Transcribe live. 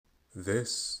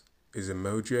This is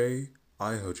Emoje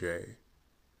Ihoje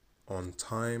on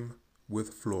Time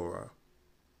with Flora.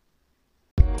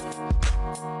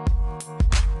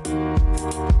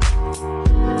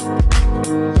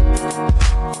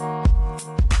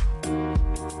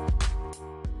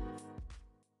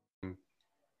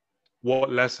 What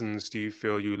lessons do you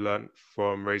feel you learnt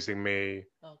from raising me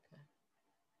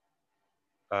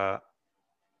have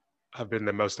been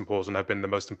the most important, have been the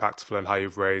most impactful in how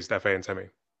you've raised FA and Temi?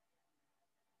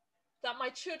 That my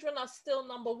children are still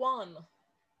number one.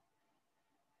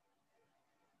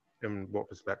 In what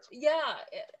respect? Yeah,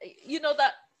 you know,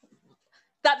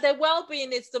 that their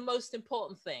well-being is the most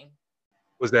important thing.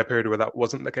 Was there a period where that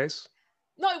wasn't the case?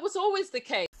 No, it was always the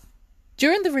case.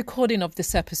 During the recording of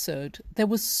this episode, there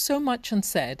was so much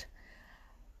unsaid.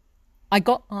 I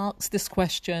got asked this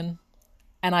question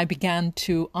and I began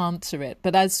to answer it.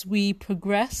 But as we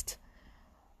progressed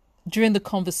during the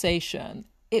conversation,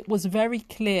 it was very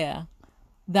clear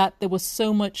that there was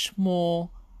so much more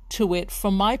to it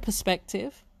from my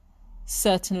perspective.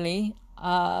 Certainly,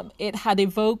 it had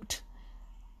evoked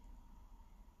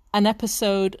an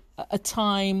episode, a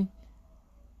time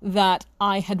that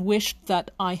I had wished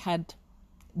that I had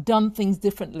done things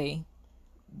differently.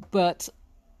 But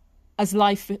as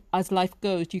life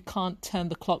goes, you can't turn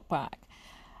the clock back.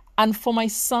 And for my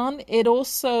son, it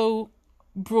also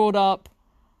brought up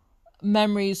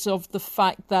memories of the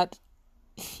fact that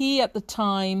he at the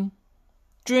time,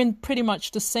 during pretty much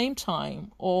the same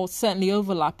time, or certainly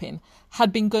overlapping,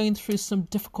 had been going through some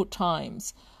difficult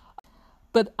times.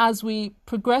 But as we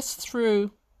progressed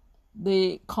through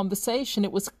the conversation,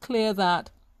 it was clear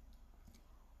that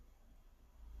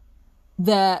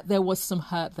there was some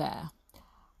hurt there.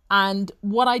 And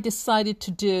what I decided to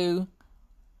do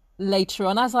later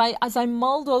on, as I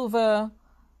mulled over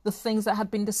the things that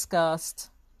had been discussed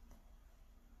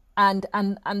and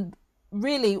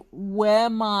really where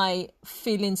my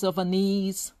feelings of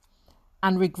unease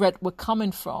and regret were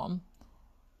coming from,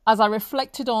 as I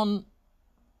reflected on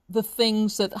the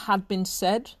things that had been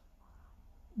said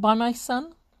by my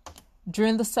son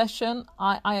during the session,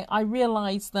 I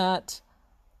realized that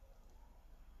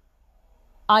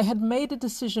I had made a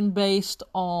decision based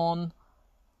on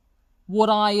what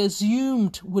I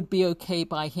assumed would be okay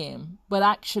by him, but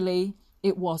actually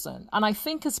it wasn't. And I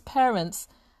think as parents,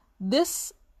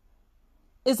 this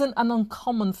isn't an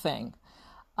uncommon thing,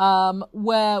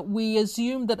 where we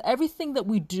assume that everything that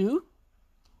we do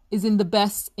is in the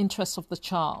best interest of the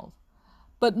child.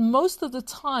 But most of the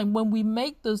time when we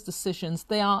make those decisions,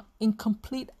 they are in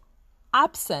complete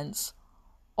absence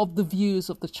of the views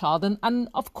of the child. And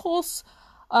of course,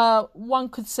 one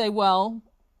could say, well,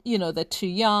 you know, they're too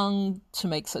young to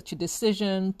make such a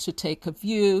decision, to take a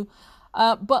view.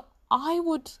 But I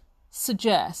would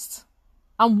suggest,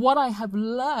 and what I have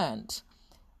learned,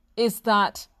 is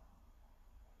that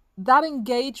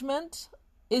engagement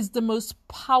is the most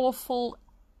powerful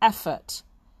effort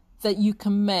that you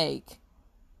can make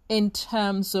in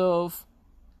terms of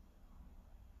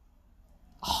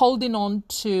holding on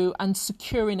to and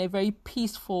securing a very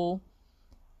peaceful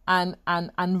and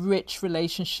rich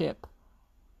relationship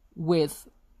with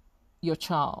your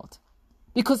child.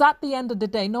 Because at the end of the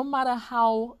day, no matter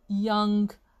how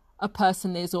young a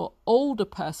person is or old a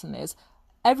person is,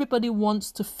 everybody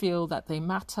wants to feel that they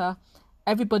matter.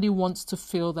 Everybody wants to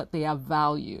feel that they are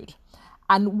valued.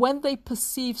 And when they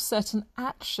perceive certain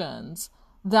actions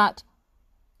that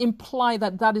imply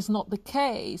that that is not the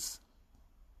case,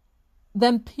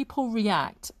 then people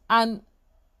react. And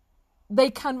they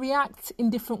can react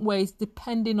in different ways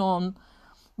depending on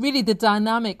really the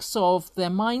dynamics of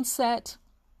their mindset,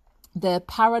 their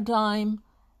paradigm,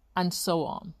 and so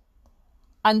on.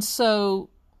 And so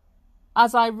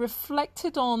as I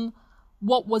reflected on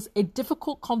what was a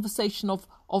difficult conversation of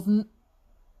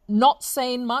not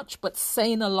saying much, but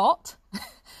saying a lot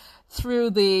through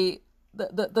the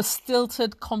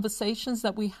stilted conversations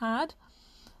that we had,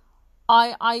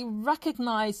 I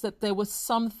recognized that there were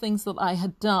some things that I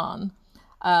had done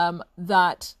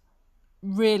that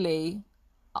really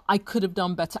I could have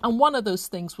done better. And one of those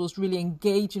things was really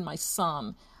engaging my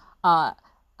son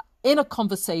in a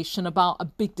conversation about a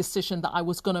big decision that I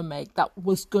was going to make that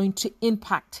was going to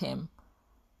impact him.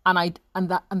 And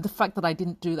the fact that I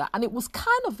didn't do that. And it was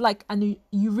kind of like an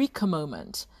eureka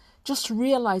moment, just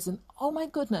realizing, oh my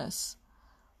goodness,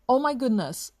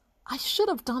 I should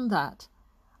have done that.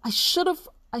 I should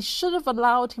have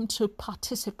allowed him to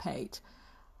participate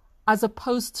as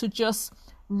opposed to just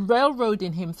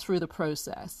railroading him through the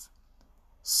process.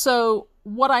 So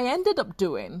what I ended up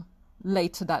doing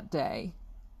later that day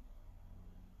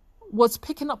was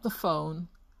picking up the phone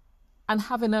and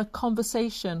having a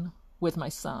conversation with my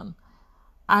son.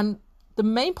 And the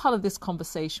main part of this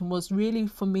conversation was really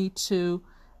for me to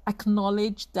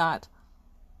acknowledge that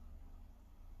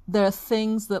there are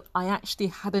things that I actually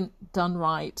hadn't done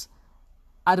right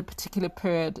at a particular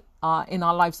period in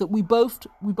our lives that we both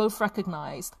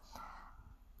recognized,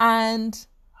 and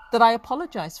that I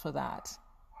apologize for that.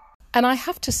 And I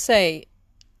have to say,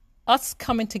 us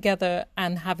coming together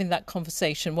and having that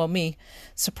conversation, well, me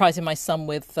surprising my son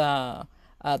with the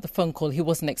phone call, he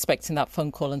wasn't expecting that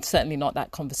phone call, and certainly not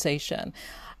that conversation.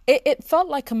 It felt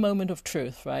like a moment of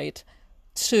truth, right?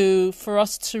 For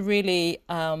us to really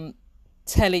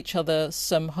tell each other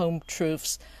some home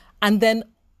truths, and then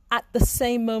at the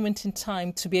same moment in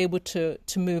time to be able to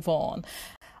move on.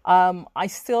 I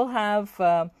still have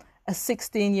a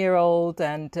 16-year-old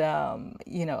and an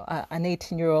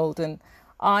 18-year-old, and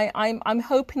I'm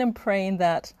hoping and praying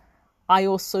that I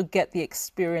also get the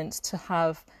experience to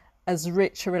have as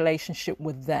rich a relationship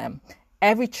with them.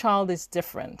 Every child is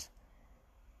different,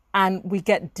 and we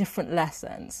get different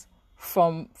lessons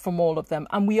from all of them,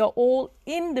 and we are all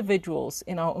individuals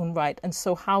in our own right. And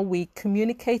so how we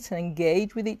communicate and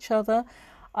engage with each other,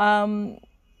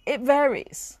 it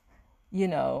varies,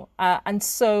 and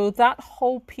so that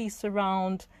whole piece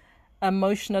around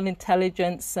emotional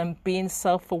intelligence and being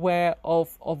self-aware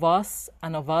of us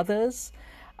and of others,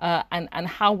 and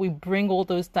how we bring all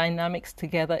those dynamics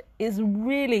together is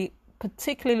really,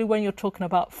 particularly when you're talking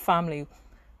about family,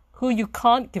 who you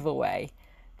can't give away,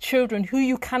 children who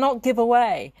you cannot give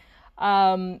away.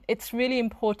 It's really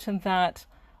important that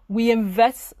we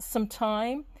invest some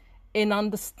time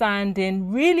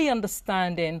in really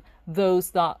understanding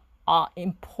those that are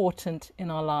important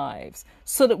in our lives,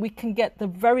 so that we can get the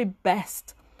very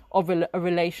best of a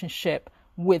relationship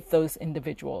with those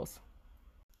individuals.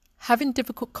 Having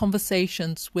difficult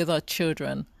conversations with our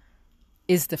children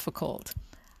is difficult.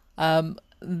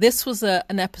 This was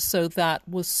an episode that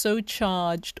was so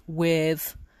charged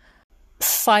with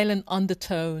silent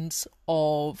undertones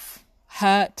of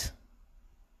hurt,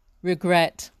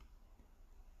 regret,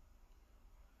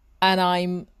 and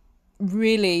I'm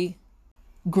really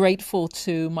grateful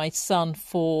to my son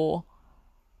for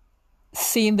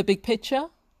seeing the big picture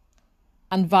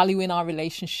and valuing our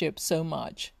relationship so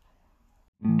much.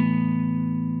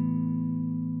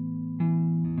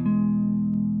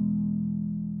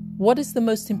 What is the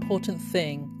most important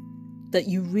thing that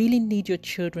you really need your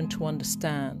children to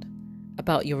understand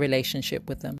about your relationship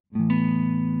with them?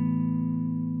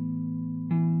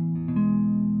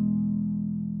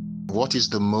 What is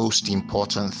the most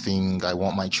important thing I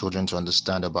want my children to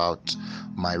understand about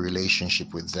my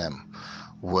relationship with them?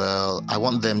 Well, I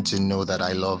want them to know that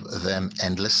I love them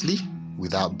endlessly,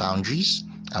 without boundaries,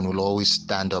 and will always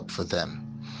stand up for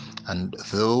them. And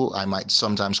though I might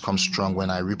sometimes come strong when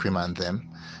I reprimand them,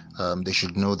 they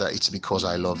should know that it's because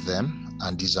I love them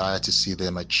and desire to see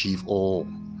them achieve all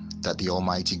that the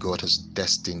Almighty God has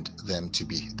destined them to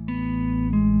be.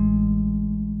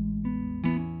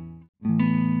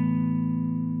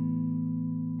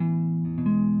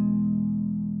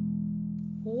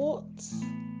 What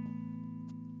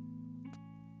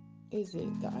is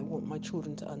it that I want my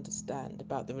children to understand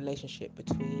about the relationship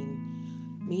between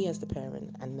me as the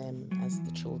parent and them as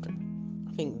the children?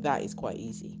 I think that is quite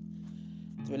easy.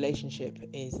 The relationship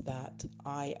is that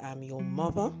I am your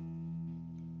mother.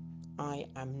 I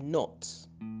am not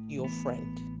your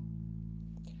friend.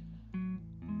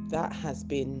 That has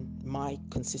been my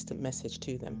consistent message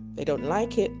to them. They don't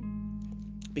like it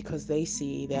because they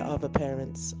see their other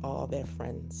parents are their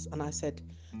friends. And I said,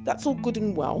 that's all good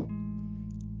and well.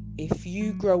 If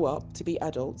you grow up to be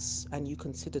adults and you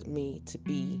consider me to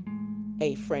be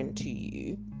a friend to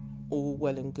you, all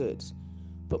well and good.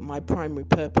 But my primary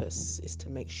purpose is to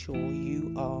make sure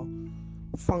you are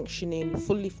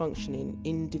fully functioning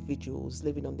individuals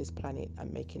living on this planet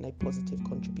and making a positive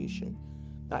contribution.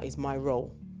 That is my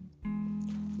role,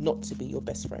 not to be your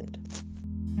best friend.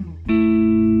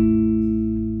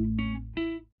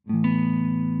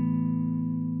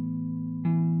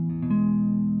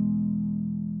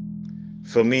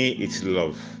 For me, it's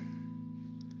love.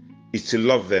 It's to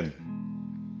love them.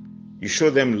 You show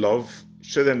them love,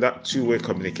 show them that two-way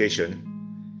communication,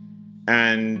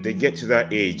 and they get to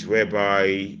that age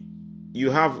whereby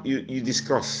you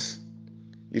discuss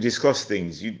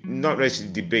things. You're not ready to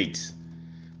debate.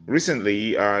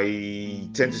 Recently, I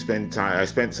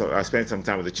spent some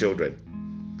time with the children,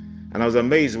 and I was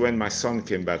amazed when my son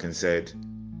came back and said,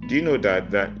 "Do you know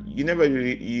that you never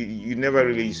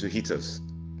really used to hit us,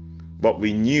 but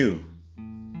we knew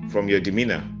from your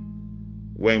demeanor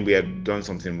when we had done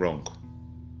something wrong."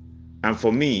 And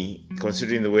for me,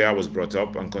 considering the way I was brought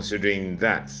up and considering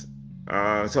that,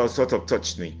 sort of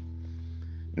touched me.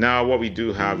 Now, what we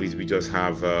do have is we just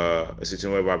have a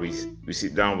situation where we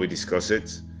sit down, we discuss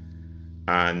it,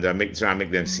 and try and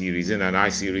make them see reason. And I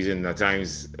see reason at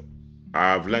times.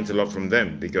 I've learned a lot from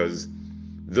them, because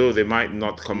though they might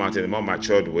not come out in a more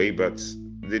matured way, but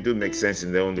they do make sense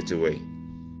in their own little way.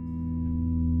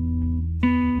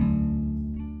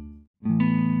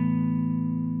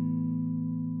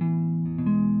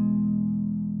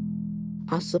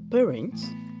 As a parent,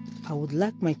 I would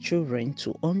like my children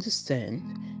to understand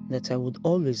that I would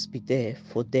always be there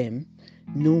for them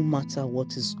no matter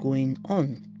what is going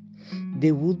on.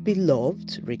 They would be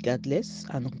loved regardless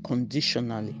and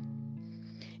unconditionally.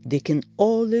 They can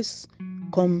always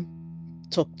come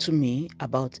talk to me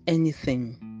about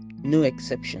anything, no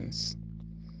exceptions.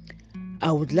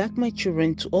 I would like my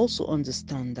children to also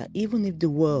understand that even if the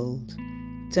world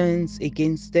turns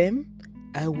against them,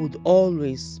 I would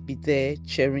always be there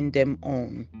cheering them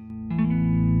on.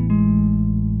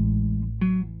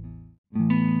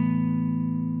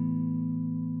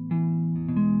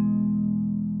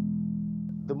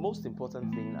 The most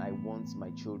important thing I want my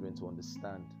children to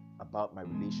understand about my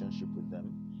relationship with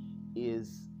them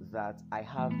is that I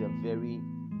have their very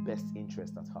best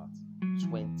interest at heart,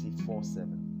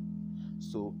 24/7.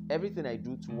 So everything I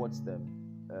do towards them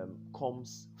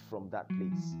comes from that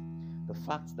place. The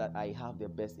fact that I have their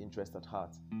best interest at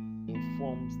heart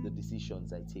informs the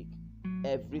decisions I take.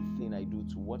 Everything I do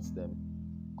towards them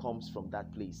comes from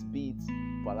that place, be it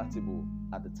palatable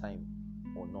at the time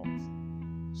or not.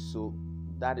 So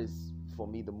that is, for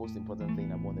me, the most important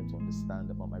thing I want them to understand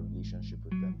about my relationship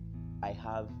with them. I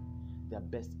have their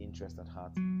best interest at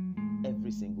heart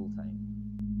every single time.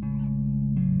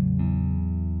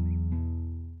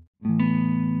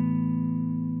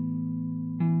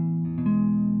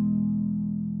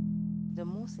 The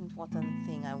most important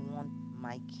thing I want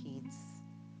my kids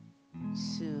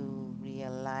to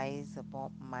realize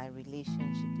about my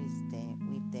relationship with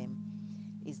them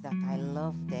is that I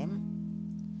love them,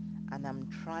 and I'm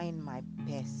trying my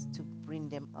best to bring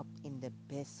them up in the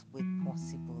best way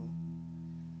possible.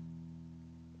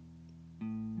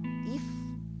 If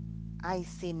I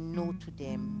say no to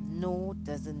them, no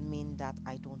doesn't mean that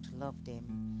I don't love them.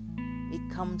 It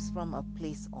comes from a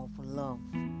place of love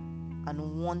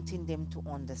and wanting them to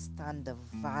understand the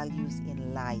values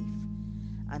in life.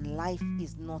 And life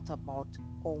is not about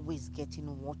always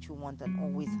getting what you want and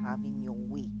always having your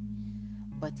way,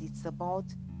 but it's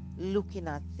about looking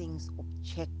at things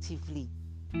objectively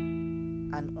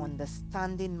and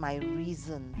understanding my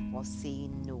reason for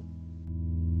saying no.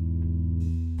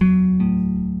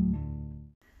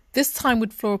 This Time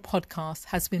with Flora podcast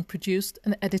has been produced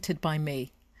and edited by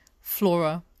me,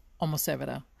 Flora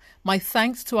Omoseveda. My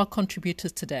thanks to our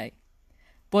contributors today,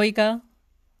 Boyga,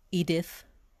 Edith,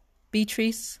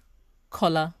 Beatrice,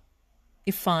 Kola,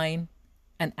 Ifine,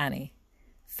 and Annie.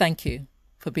 Thank you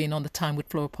for being on the Time with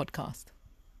Flora podcast.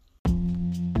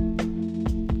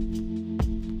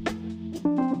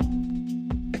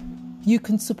 You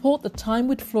can support the Time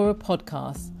with Flora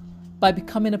podcast by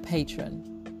becoming a patron.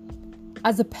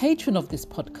 As a patron of this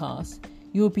podcast,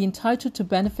 you will be entitled to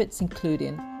benefits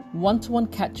including one-to-one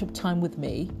catch-up time with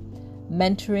me,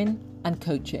 mentoring and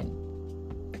coaching.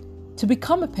 To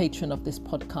become a patron of this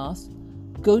podcast,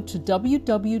 go to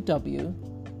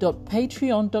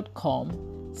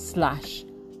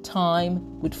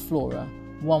www.patreon.com/timewithflora,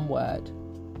 one word.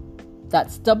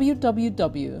 That's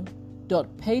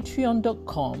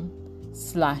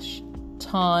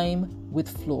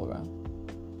www.patreon.com/timewithflora.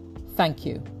 Thank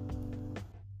you.